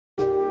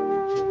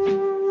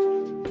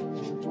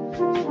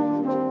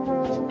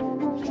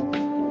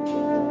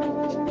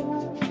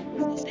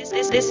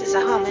This is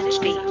a Homage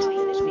beat.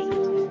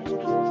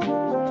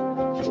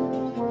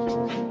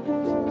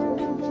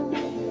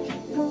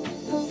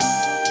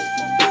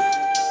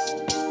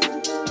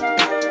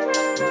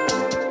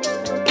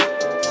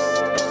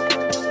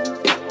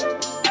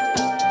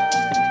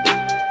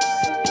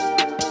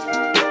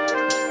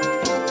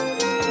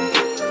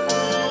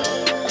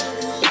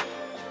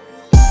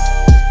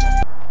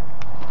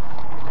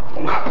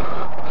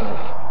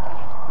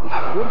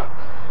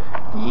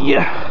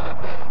 Yeah.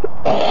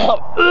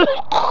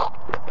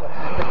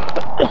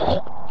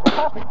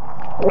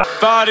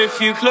 But if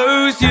you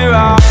close your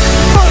eyes,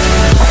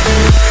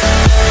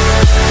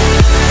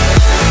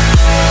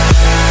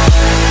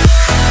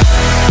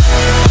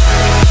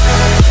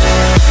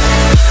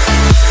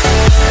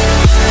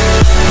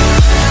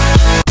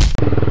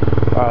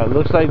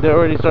 looks like they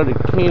already started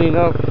cleaning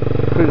up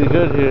pretty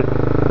good here.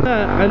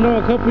 I know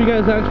a couple of you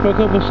guys asked for a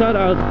couple shout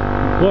outs,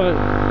 but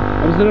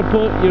I was gonna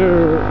put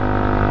your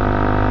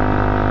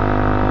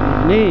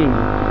name,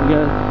 you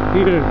guys,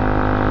 here.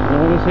 And I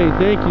want to say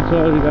thank you to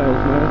all you guys,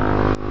 man.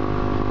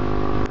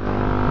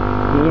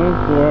 You know,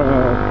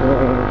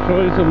 for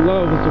showing some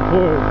love and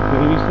support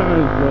in these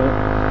times. But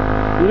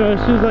you know, it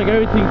seems like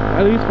everything,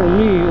 at least for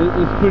me,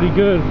 is pretty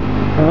good.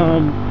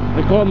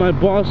 I called my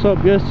boss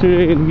up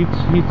yesterday, and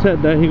he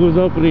said that he was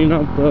opening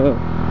up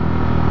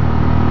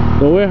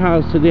the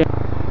warehouse today.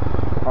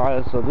 All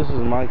right, so this is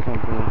my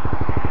company.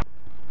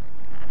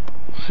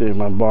 Let's see if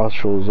my boss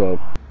shows up.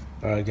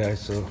 All right,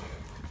 guys, so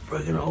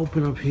we're gonna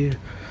open up here.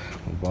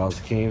 My boss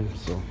came,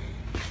 so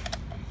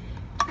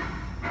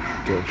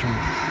go turn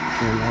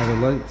all the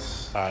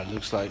lights. All right,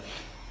 looks like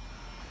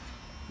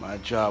my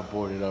job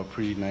boarded up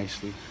pretty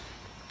nicely,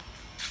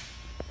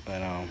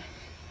 and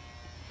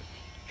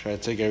try to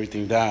take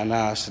everything down.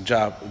 Now it's the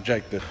job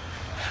objective.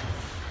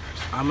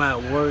 I'm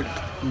at work,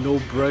 no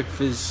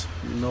breakfast,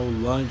 no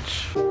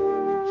lunch.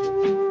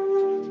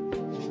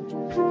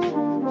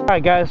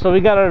 Alright guys, so we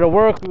got out of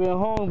work, we went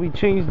home, we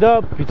changed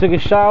up, we took a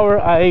shower,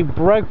 I ate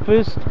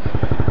breakfast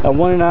at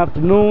 1 in the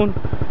afternoon.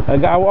 I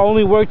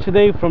only worked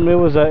today from, it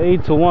was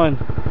 8 to 1.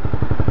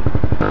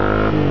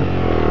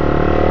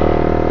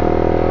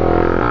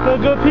 Still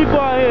good people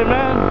out here,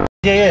 man.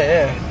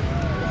 Yeah.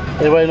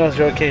 Everybody knows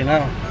you're okay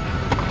now.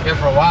 Here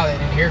for a while, they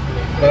didn't hear from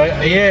me.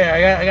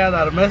 Yeah, I got a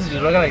lot of messages.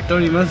 I got like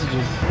 30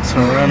 messages. So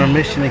we're on a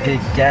mission to get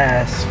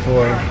gas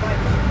for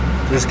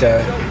this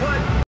guy.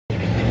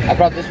 I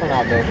brought this one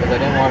out though, because I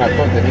didn't want to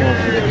put the new one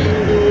through the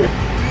heat.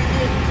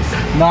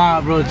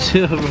 Nah, bro,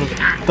 chill, bro.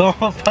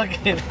 Don't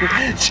fucking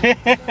chill.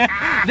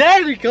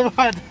 Daddy, come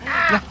on.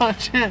 No,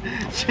 chill.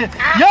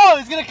 Yo,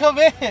 it's gonna come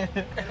in.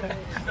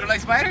 They're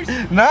like spiders?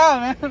 Nah,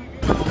 man.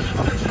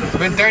 It's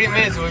been 30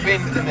 minutes and we've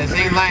been in the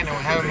same line and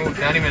we haven't moved,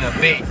 not even a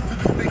bit.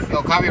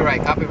 Yo,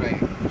 copyright. Check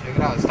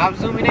it out. Stop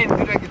zooming in,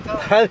 dude, I can tell.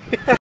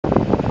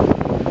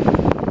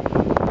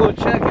 Go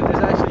check if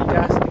there's actually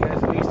gas at the gas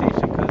police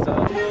station, because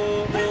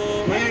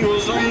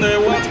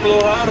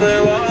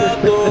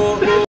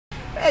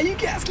hey, you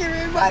can't scare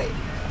everybody.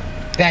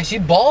 Damn, she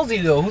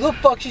ballsy though. Who the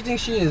fuck she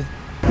thinks she is?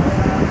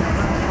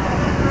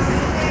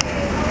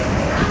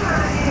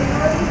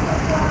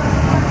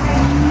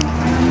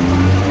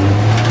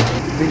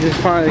 we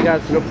just finally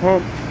got to the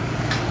pump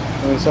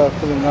and we started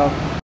filling up.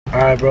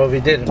 Alright, bro,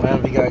 we did it,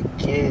 man. We got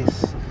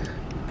gas,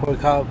 pork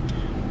hop.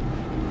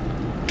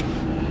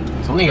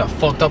 Something got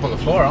fucked up on the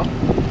floor, huh?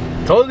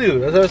 Told you,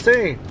 that's what I was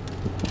saying.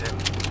 Damn,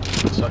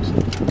 that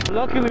sucks.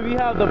 Luckily, we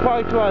have the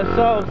park to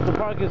ourselves. The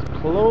park is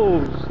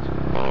closed.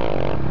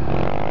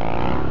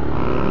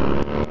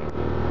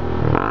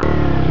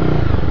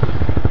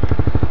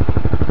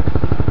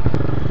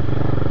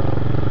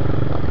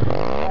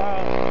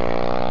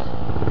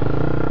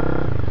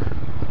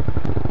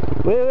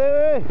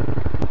 Wait.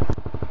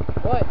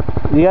 What?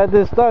 You got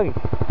this stuck.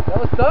 That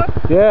was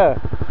stuck? Yeah.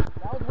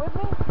 That was with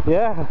me?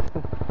 Yeah.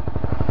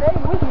 Stay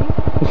with me.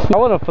 I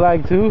want a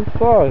flag too. Fuck.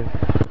 There you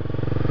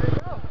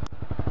go.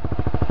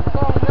 What's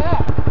all of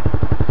that?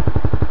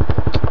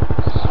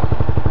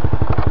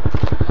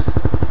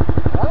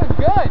 That was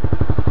good.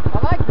 I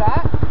like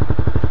that.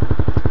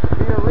 It'd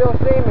be a real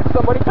shame if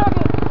somebody took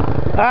it.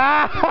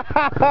 Ah!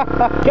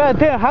 God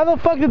damn, how the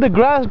fuck did the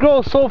grass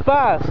grow so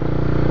fast?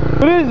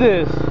 What is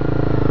this?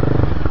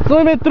 It's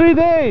only been 3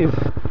 days.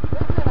 Listen,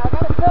 I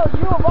gotta tell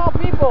you of all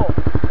people,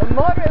 the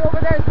mud right over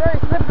there is very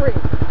slippery.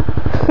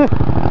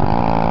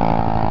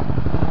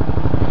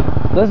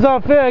 That's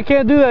not fair, I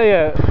can't do that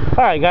yet.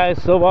 Alright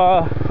guys,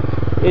 so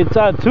it's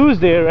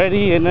Tuesday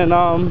already, and then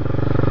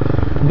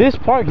this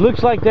park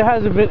looks like there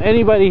hasn't been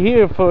anybody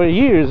here for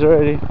years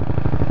already.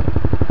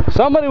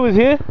 Somebody was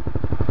here.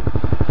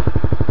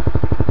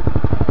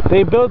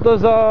 They built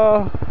us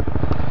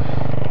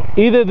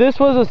either this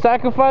was a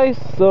sacrifice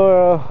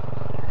or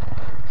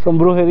some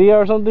brujeria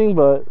or something,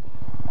 but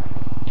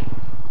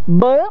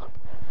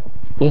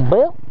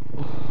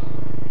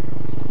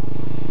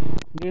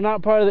you're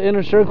not part of the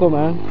inner circle,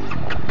 man.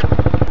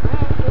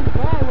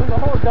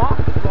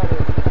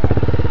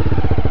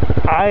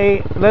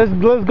 Let's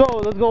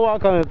go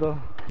walk on it though.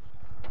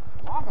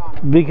 Walk on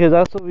it? Because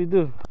that's what we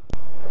do.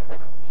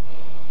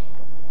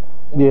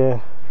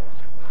 Yeah.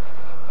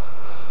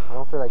 I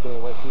don't feel like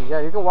getting wet. Yeah,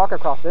 you can walk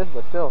across this,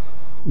 but still.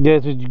 Yeah,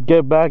 to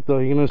get back though,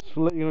 you're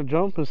gonna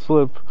jump and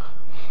slip.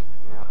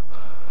 Yeah.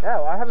 Yeah,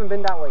 well, I haven't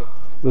been that way.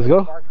 Let's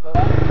go.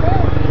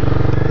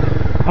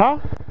 Huh?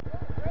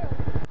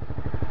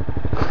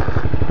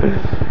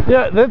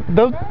 Yeah, let's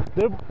go.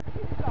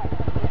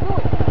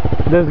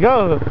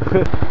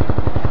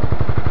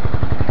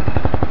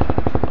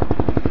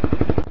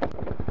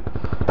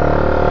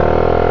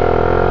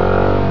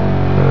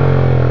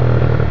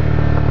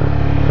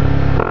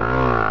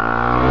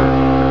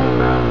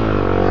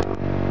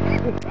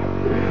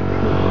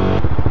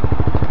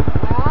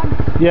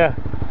 Yeah.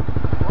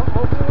 Well,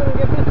 hopefully we don't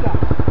get this guy.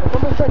 If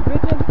someone starts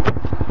bitching,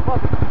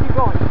 fuck it, keep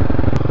going.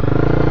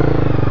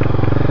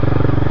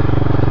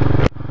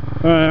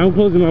 Alright, I'm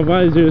closing my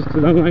visors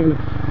because I'm not gonna.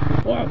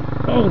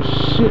 Oh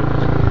shit.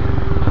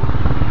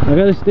 I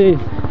gotta stay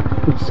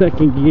in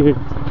second gear.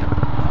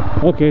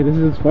 Okay, this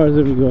is as far as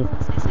we go.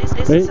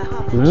 Wait,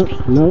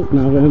 no,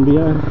 not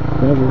NBI.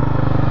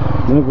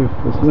 Never.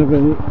 It's never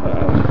any.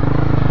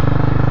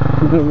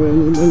 Never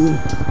any.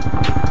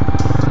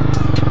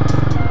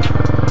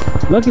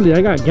 Luckily,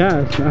 I got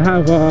gas. I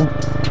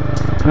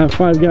have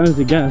 5 gallons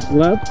of gas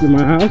left in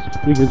my house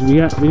because we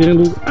didn't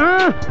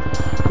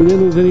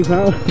lose any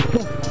power.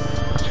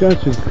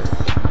 Scratches.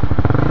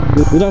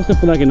 We lost it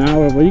for like an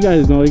hour, but you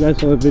guys know. You guys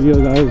saw the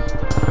videos. I was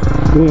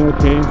doing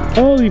okay.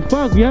 Holy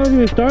fuck! We haven't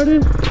even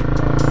started.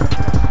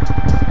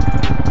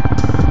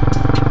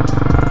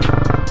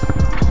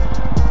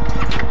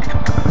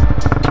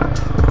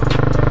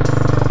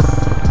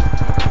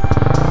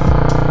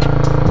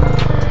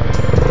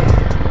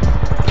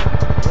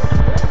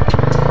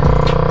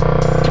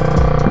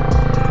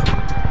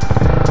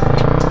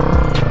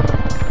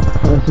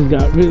 This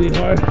got really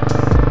hard.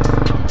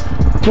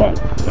 Fuck.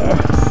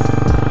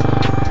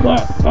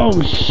 Fuck.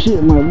 Oh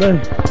shit, my leg.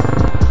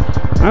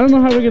 I don't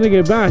know how we're gonna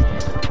get back.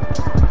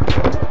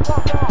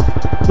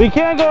 We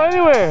can't go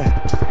anywhere.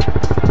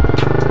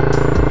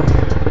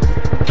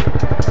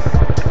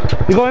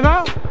 You going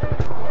out?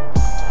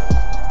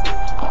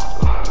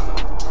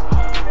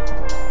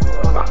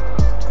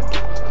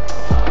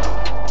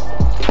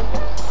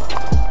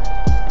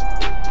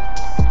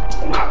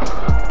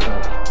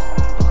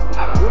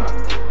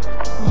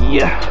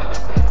 Yeah.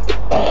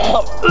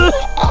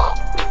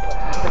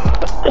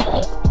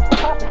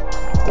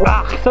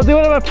 Something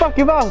went in my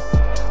fucking mouth.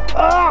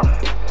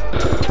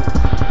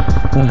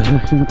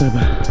 Actually not that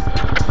bad.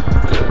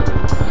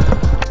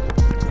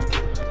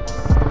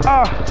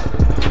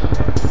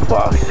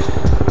 Fuck.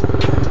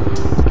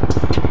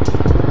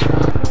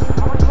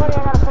 How much money I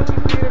gotta put you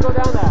for you to go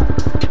down there?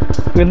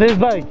 In this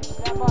bike?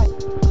 That bike.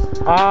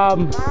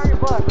 Fire your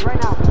butt right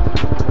now.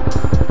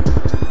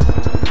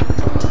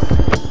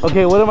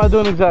 Okay, what am I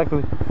doing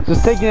exactly?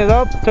 Just taking it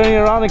up, turning it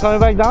around, and coming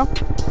back down?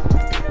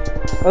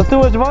 That's too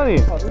much money.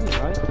 Oh, this is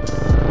nice.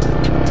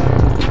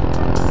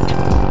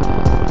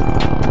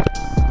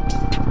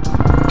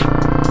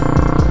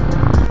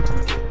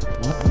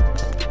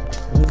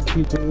 Why does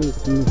he do this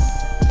to me?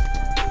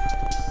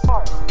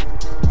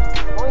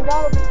 Going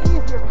down will be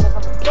easier because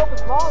the slope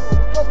is longer,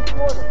 the slope is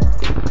shorter.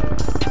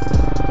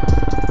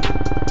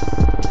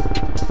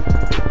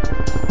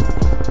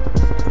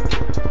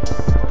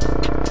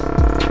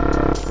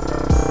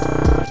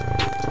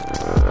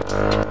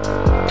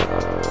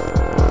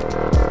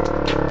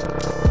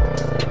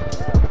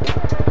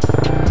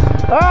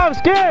 I'm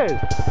scared!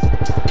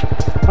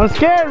 I'm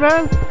scared,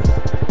 man!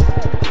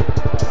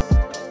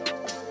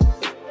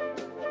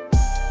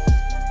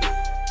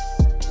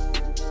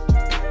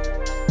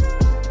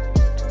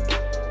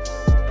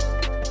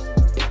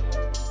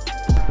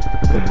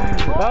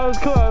 That was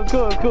cool, that was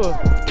cool, that was cool.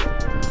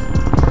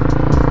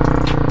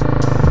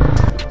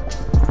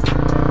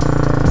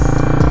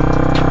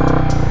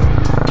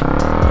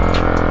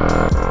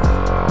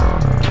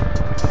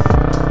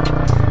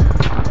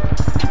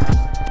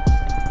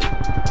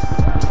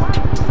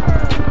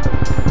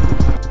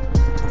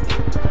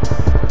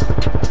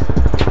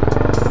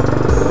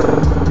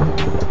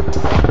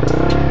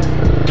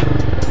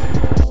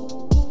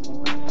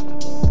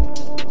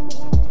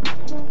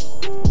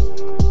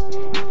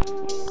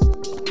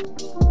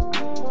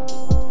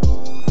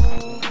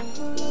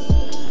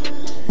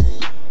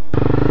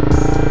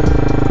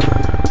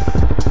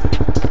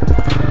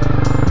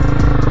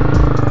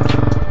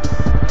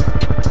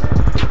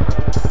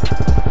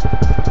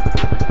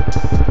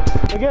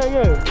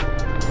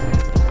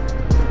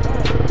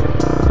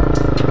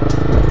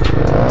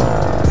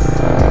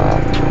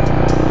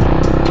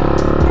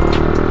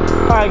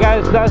 Alright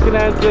guys, so that's gonna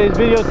end today's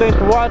video. Thanks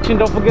for watching.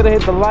 Don't forget to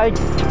hit the like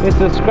and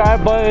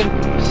subscribe button.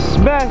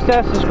 Smash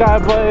that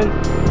subscribe button.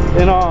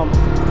 And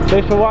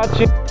thanks for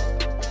watching.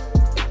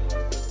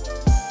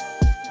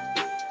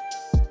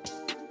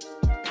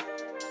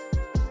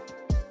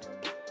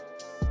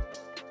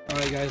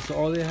 Alright guys, so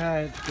all they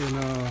had in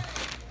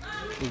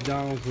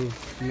McDonald's was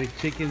make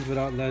chickens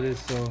without lettuce,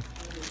 so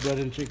bread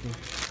and chicken.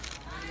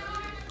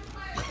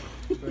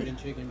 Bread and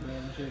chicken,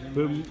 bread and chicken.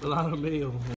 With a lot of mayo.